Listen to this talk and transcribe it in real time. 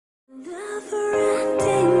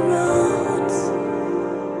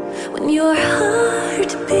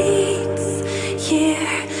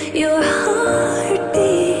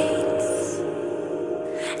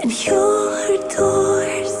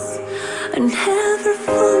never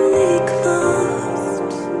fully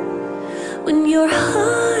closed. When your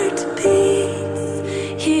heart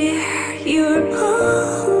beats, here you're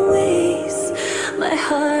always. My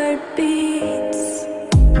heart beats.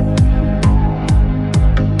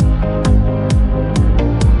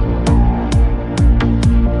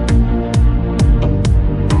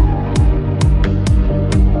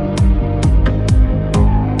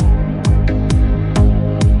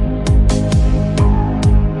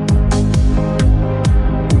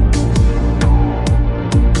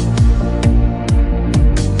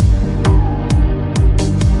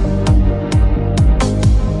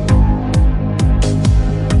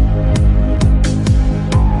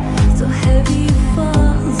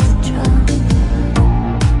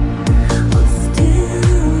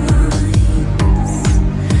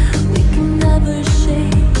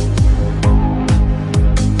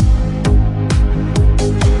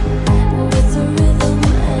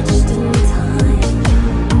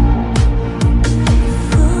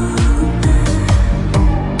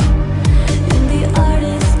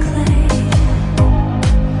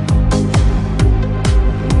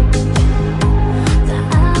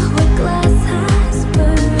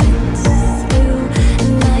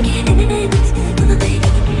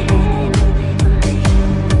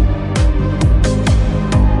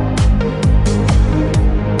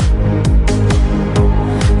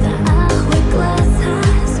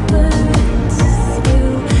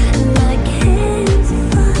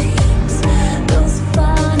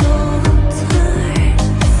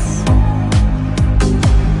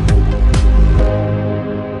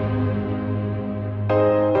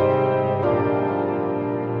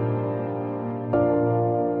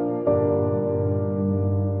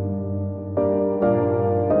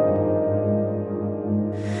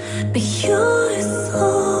 But your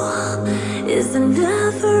soul is a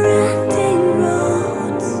never-ending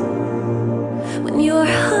road. When your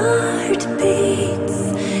heart beats,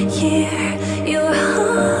 yeah, your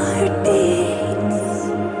heart beats.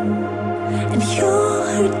 And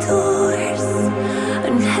your doors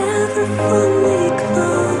are never fully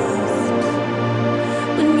closed.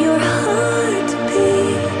 When your heart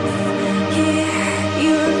beats, yeah,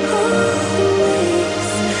 you're always.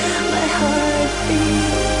 My heart beats.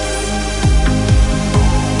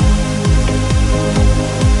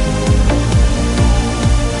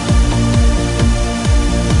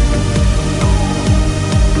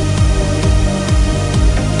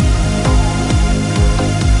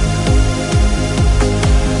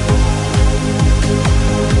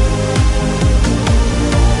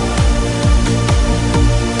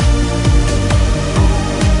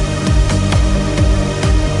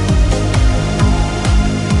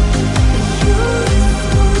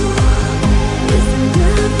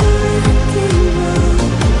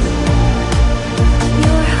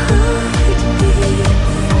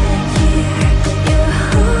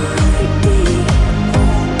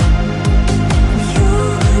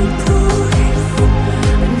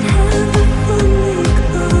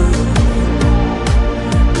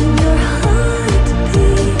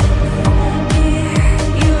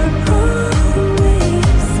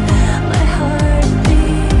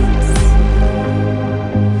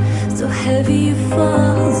 Heavy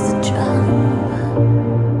falls the drum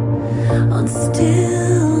on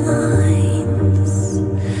still lines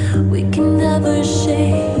we can never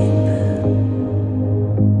shape,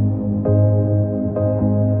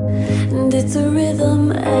 and it's a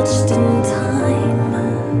rhythm etched in time.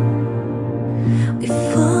 We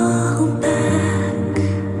fall back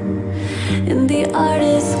in the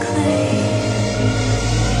artist's clay.